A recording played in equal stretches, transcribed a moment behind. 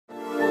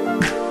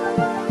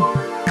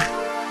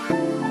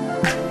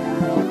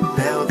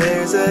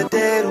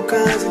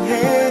kinds and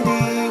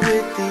handy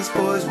with these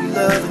boys we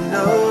love and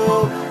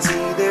know.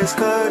 See, there's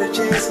Carter,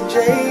 Chance, and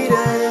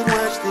Jaden.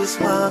 Watch this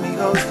mommy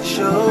host the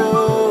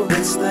show.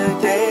 It's the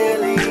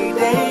Daily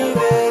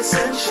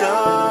Davidson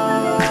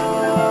Show.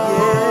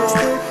 Yes,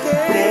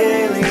 the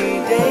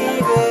Daily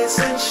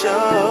Davidson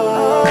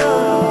Show.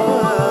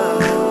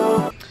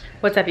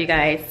 What's up, you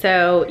guys?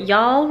 So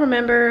y'all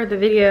remember the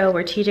video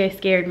where TJ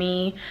scared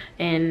me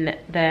in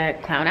the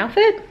clown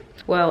outfit?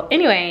 Well,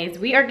 anyways,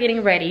 we are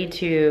getting ready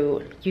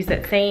to use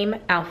that same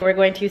outfit. We're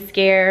going to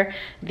scare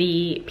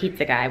the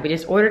pizza guy. We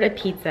just ordered a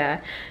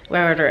pizza. We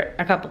ordered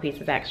a couple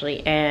pizzas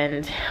actually,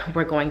 and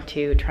we're going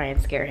to try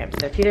and scare him.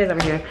 So TJ's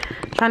over here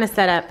trying to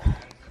set up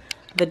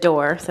the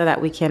door so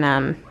that we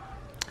can,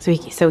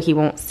 so he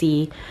won't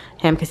see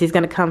him, because he's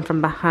gonna come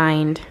from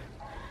behind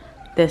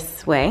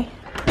this way.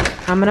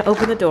 I'm gonna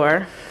open the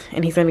door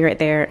and he's gonna be right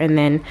there, and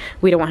then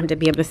we don't want him to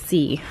be able to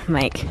see,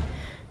 like,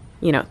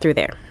 you know, through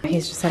there.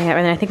 He's just setting up,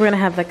 and then I think we're gonna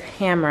have the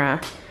camera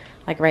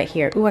like right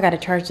here. Ooh, I gotta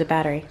charge the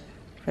battery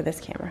for this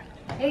camera.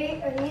 Are you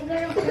gonna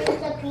prank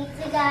the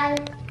pizza guy?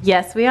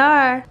 Yes, we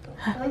are.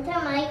 One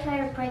time I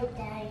tried to prank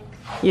Daddy.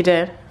 You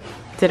did?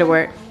 Did it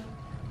work?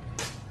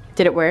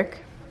 Did it work?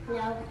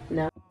 No.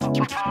 No.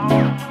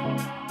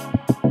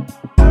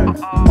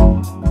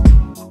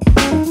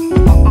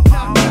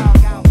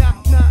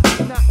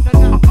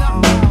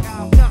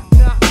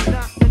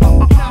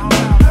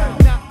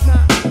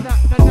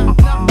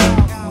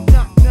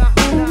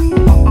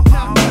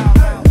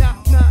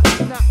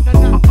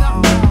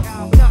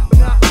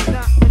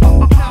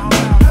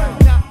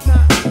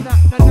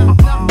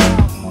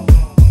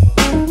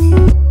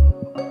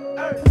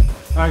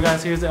 Alright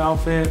guys, here's the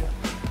outfit.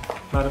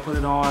 About to put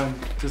it on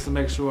just to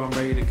make sure I'm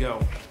ready to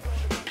go.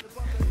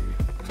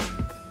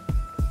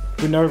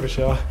 We're nervous,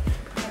 y'all.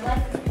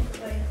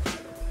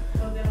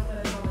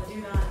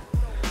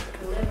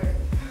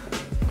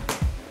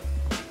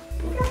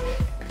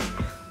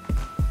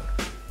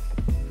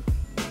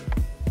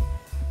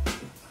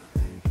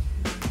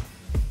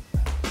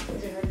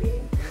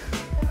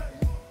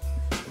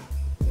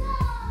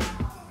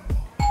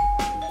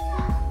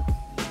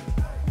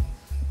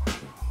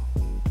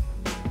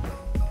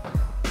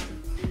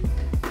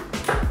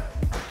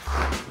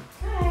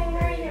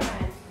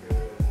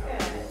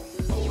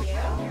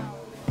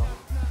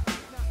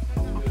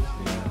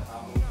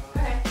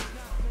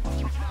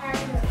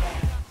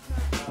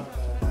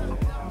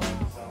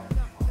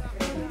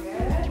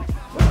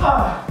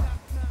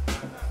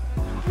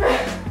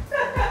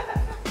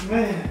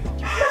 Man,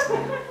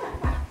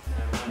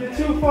 you're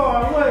too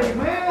far away,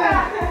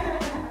 man.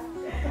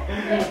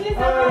 Thank you so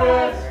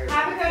much.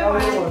 Have a good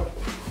one.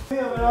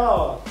 Damn it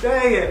all.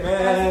 Dang it,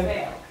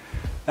 man.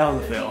 That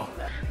was a fail.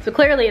 So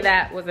clearly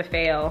that was a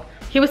fail.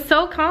 He was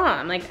so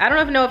calm. Like, I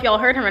don't know if y'all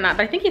heard him or not,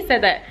 but I think he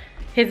said that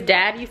his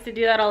dad used to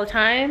do that all the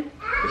time.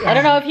 I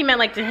don't know if he meant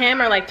like to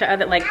him or like to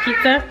other like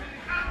pizza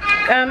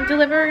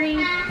delivery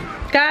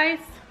guys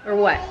or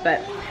what, but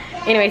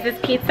anyways, this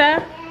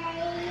pizza,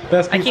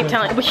 Best pizza. I keep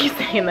telling, we keep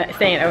saying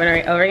it over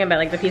and over again, but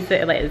like the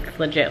pizza, like, it's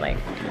legit like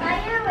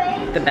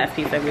the best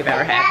pizza we've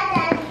ever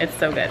had. It's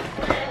so good.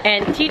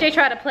 And TJ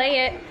tried to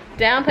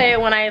downplay it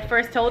when I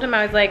first told him.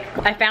 I was like,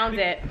 I found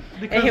it,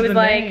 because and he was the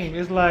like, name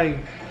is like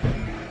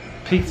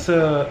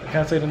pizza.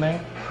 Can I say the name?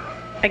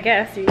 I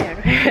guess, yeah. Go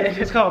ahead.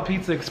 It's called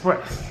Pizza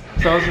Express.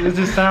 So it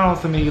just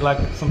sounds to me like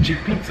some cheap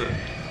pizza,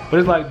 but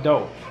it's like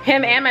dope.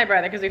 Him and my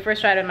brother, because we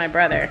first tried it with my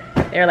brother.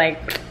 They were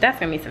like, that's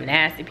gonna be some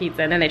nasty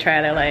pizza. And then they try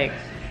it, they're like,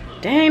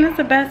 dang, that's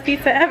the best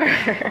pizza ever.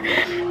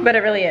 But it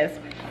really is.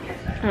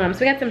 So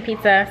we got some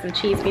pizza, some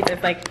cheese pizza.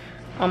 It's like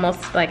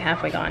almost like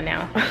halfway gone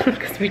now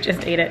because we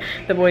just ate it.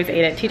 The boys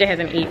ate it. TJ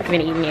hasn't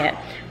been eaten yet.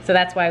 So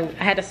that's why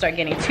I had to start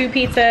getting 2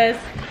 pizzas,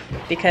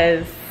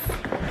 because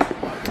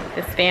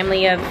this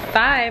family of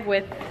 5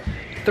 with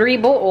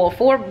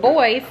 4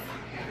 boys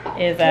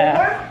is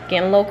getting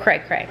a little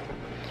cray-cray.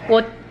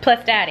 Well,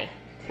 plus daddy.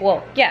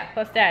 Well, yeah,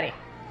 plus daddy.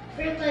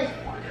 3 plus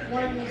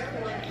 1 is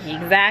 4.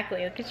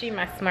 Exactly. Look at you,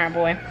 my smart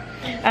boy.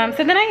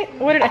 So then I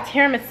ordered a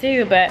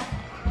tiramisu, but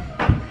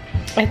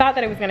I thought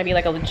that it was gonna be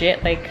like a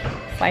legit like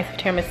slice of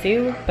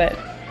tiramisu, but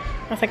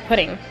it's like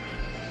pudding.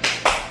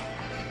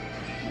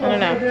 I don't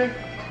know.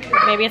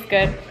 Maybe it's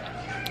good.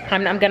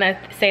 I'm gonna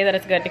say that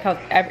it's good because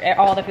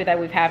all the food that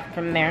we've had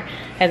from there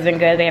has been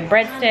good. They have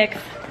breadsticks.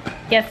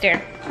 Yes,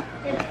 dear.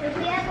 If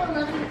we have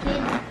 11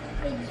 kids,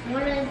 it's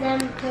one of them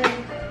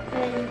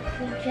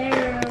could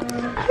share.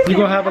 You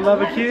gonna have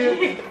 11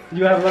 kids?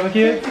 You have 11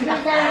 kids? Who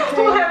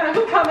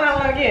coming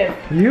out with kids?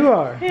 You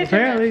are,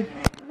 apparently.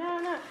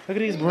 No. Look at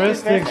these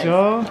breadsticks,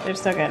 y'all. They're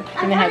so good.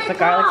 And it has the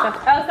garlic stuff.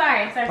 Oh,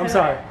 sorry. I'm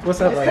sorry.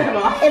 What's up, lady?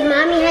 If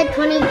mommy had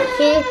 20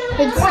 kids,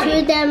 2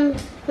 of them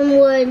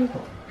would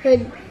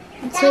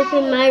sleep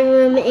in my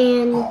room,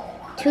 and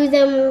 2 of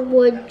them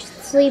would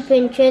sleep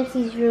in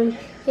Chancy's room,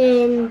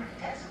 and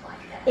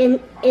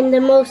the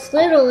most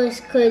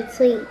littlest could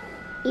sleep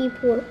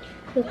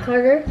with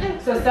Carter.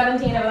 So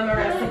 17 of them are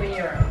gonna sleep in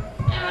your room.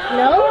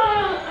 No?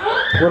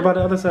 What about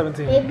the other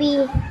 17?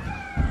 Maybe.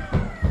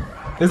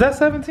 Is that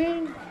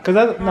 17? Cause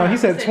no, he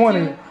said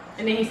 20.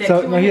 And then he said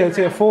So two no, in he his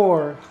had room. said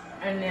 4,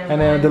 and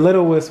then the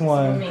littlest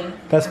one, me.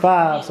 that's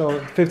 5, so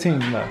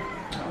 15 left.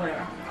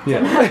 Whatever.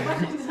 Yeah.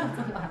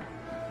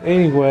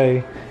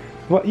 Anyway,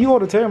 what you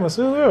ordered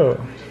tiramisu, girl?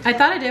 I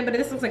thought I did, but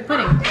this looks like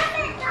pudding.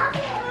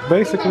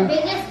 Basically. The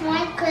biggest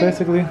one could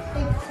Basically.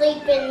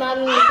 sleep in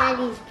mommy and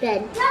daddy's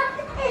bed.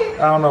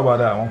 I don't know about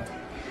that one.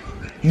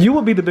 You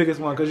would be the biggest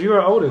one because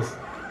you're oldest.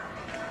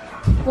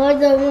 Or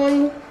the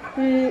one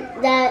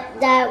that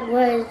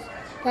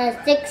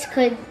 6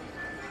 could,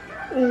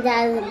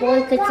 that the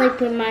boy could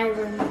sleep in my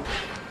room.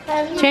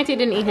 Chancey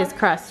didn't eat his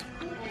crust.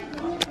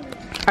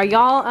 Are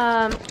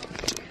y'all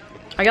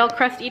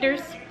crust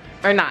eaters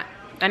or not?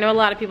 I know a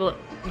lot of people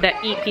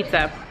that eat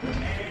pizza,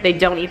 they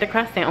don't eat the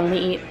crust, they only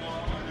eat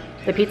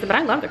the pizza, but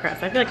I love the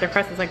crust. I feel like the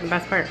crust is like the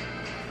best part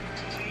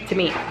to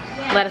me.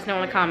 Let us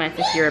know in the comments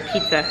if you're a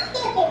pizza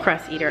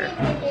crust eater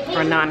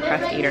or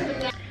non-crust eater.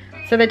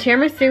 So the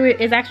tiramisu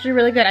is actually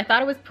really good. I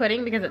thought it was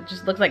pudding because it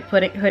just looks like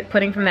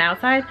pudding from the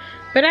outside,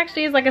 but it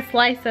actually is like a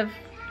slice of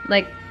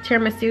like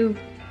tiramisu.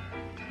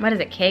 What is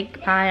it,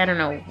 cake, pie? I don't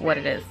know what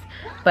it is,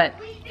 but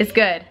it's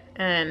good.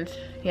 And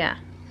yeah,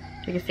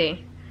 you can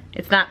see,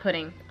 it's not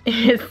pudding.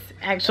 It's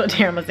actual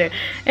tiramisu.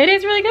 It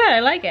is really good. I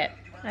like it.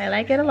 I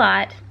like it a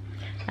lot.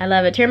 I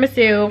love it.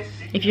 Tiramisu,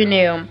 if you're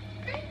new,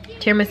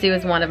 tiramisu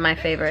is one of my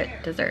favorite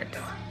desserts.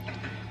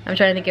 I'm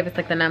trying to think if it's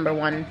like the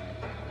 #1,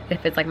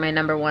 if it's like my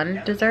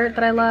 #1 dessert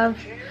that I love.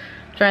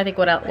 I'm trying to think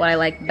what I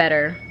like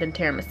better than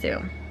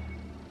tiramisu.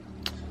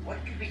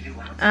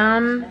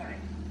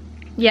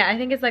 Yeah, I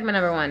think it's like my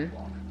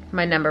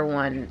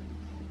 #1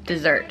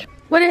 dessert.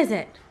 What is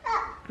it?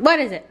 What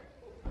is it?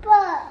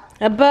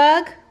 A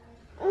bug?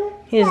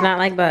 He does not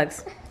like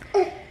bugs.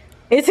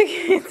 It's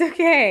okay. It's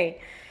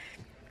okay.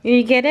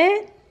 You get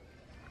it?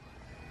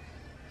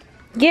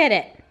 Get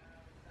it.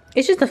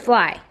 It's just a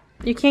fly.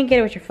 You can't get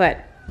it with your foot.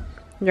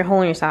 You're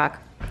holding your sock.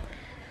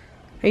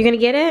 Are you gonna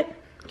get it?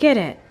 Get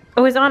it.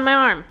 Oh, it's on my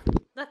arm.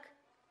 Look.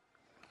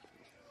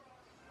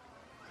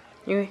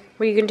 What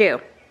are you gonna do?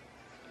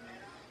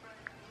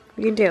 What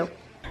are you gonna do?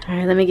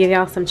 Alright, let me give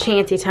y'all some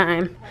Chancey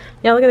time.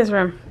 Y'all, look at this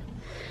room.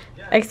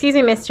 Excuse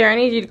me, mister. I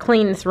need you to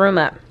clean this room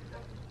up.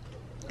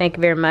 Thank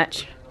you very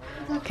much.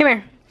 Come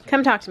here.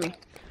 Come talk to me.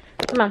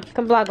 Come on.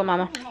 Come vlog with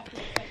mama.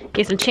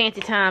 Get some Chancey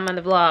time on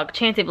the vlog.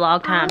 Chancey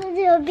vlog time.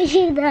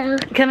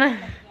 Come on.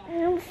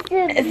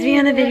 Let's be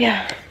on the video.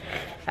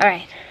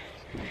 Alright.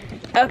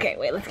 Okay,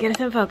 wait. Let's get us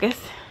in focus.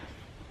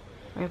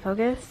 We're in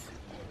focus?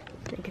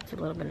 I think it's a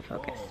little bit of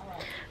focus.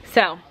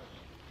 So,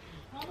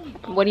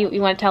 what do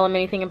you want to tell them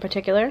anything in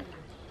particular?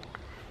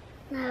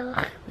 No.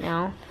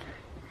 No?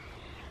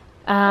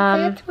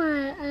 That's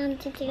why I'm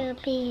to do a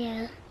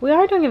video. We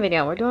are doing a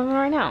video. We're doing it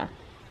right now.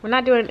 We're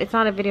not doing, it's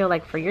not a video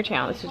like for your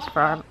channel. It's just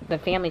for the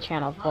family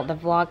channel, the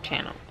vlog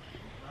channel.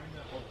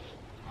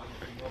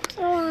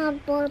 I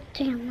want a vlog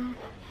channel.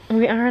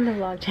 We are on the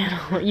vlog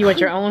channel. You want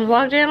your own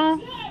vlog channel?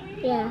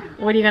 Yeah.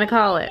 What are you going to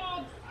call it?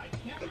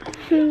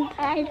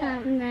 I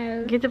don't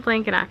know. Get the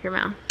blanket off your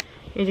mouth.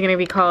 Is it going to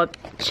be called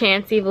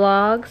Chancey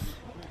Vlogs?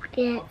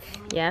 Yes.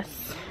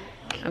 Yes.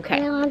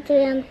 Okay. I want to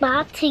do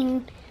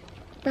unboxing.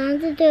 I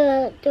want to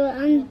do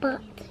an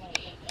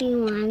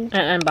unboxing one.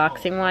 An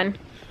unboxing one?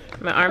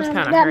 My arm's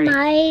kind of hurting.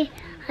 I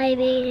made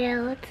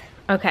it.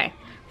 Okay.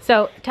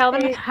 So tell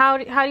them, how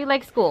do you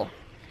like school?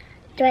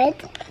 Good.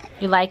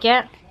 You like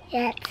it?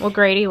 Yes. What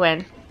grade are you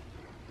in?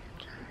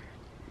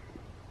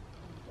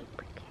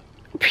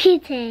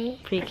 PK.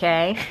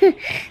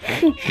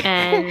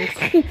 And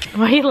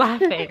why are you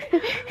laughing?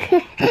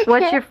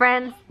 What's your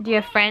friends? Do you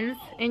have friends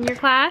in your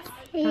class?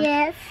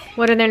 Yes.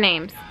 What are their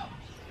names?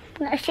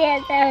 I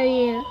can't tell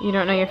you. You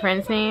don't know your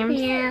friends' names?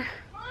 Yeah.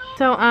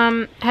 So,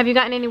 have you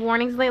gotten any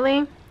warnings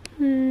lately?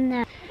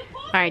 No.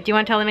 Alright, do you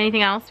want to tell them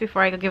anything else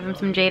before I go give them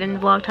some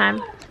Jaden vlog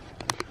time?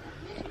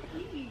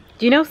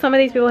 Do you know some of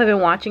these people have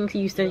been watching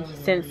you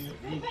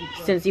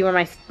since you were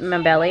my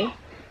belly?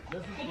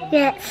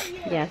 Yes.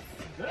 Yes.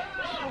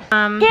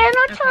 Yeah, no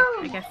Okay,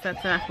 trouble. I guess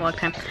that's enough vlog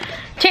time.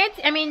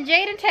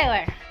 Jaden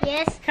Taylor.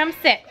 Yes. Come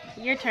sit.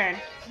 Your turn.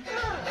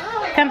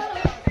 Come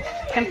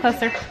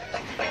closer.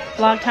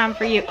 Vlog time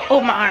for you.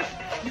 Oh, my arm.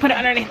 Put it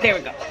underneath. There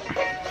we go.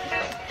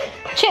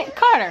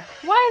 Carter,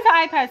 why is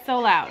the iPad so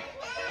loud?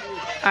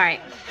 All right.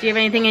 Do you have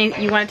anything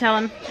you want to tell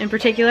him in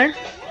particular?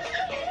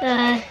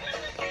 Let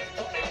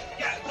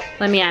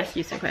me ask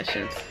you some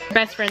questions.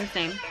 Best friend's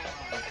name?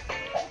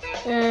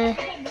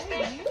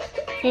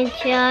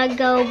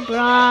 Santiago,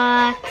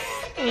 Brox,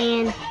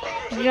 and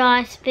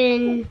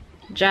Jospin.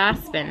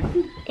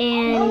 Jospin.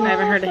 And I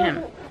haven't heard of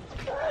him.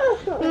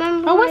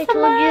 remember Oh, I what's the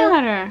told you?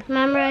 matter?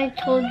 Remember I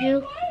told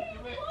you?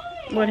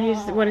 What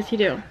does he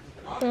do?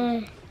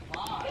 Who?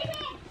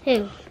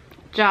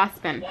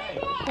 Jospin.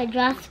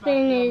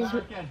 Jospin is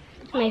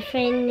my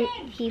friend.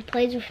 He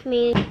plays with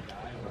me.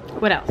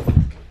 What else?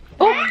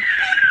 Oh!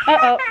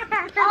 Uh-oh.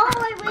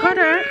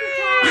 Carter.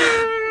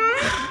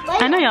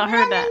 I know y'all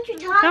heard that.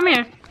 Come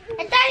here.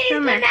 I thought you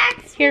Come were here. going to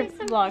ask Here, me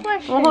some vlog.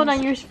 questions. Well, hold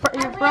on. Your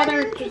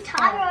brother.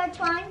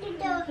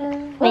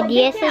 My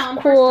DS is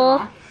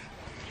cool.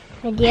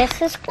 My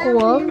DS is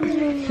cool.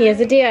 He has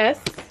a DS.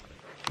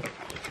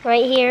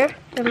 Right here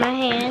in my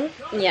hand.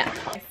 Yeah.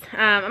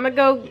 I'm gonna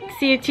go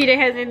see if TJ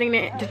has anything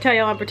to tell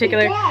y'all in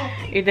particular.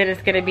 Or then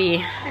it's gonna be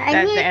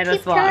that's the end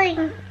of the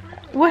vlog.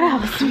 What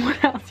else?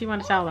 What else you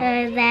want to tell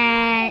them?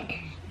 That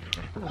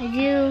I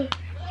do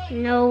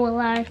know a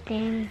lot of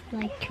things,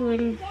 like 2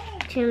 and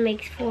 2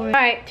 makes 4. All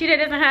right, TJ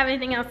doesn't have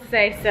anything else to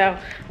say, so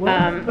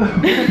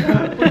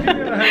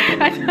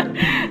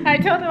I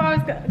told him I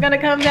was gonna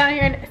come down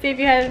here and see if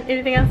you had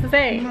anything else to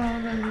say.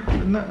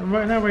 No,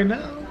 right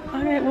now.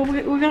 Okay, well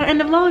we're gonna end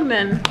the vlog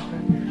then.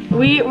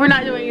 We're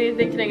not doing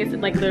anything today. It's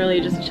like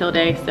literally just a chill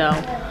day, so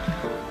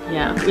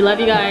yeah. We love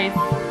you guys.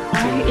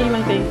 Why are you eating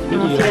my face? And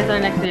we'll see you guys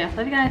on the next video.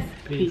 Love you guys.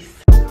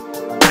 Peace.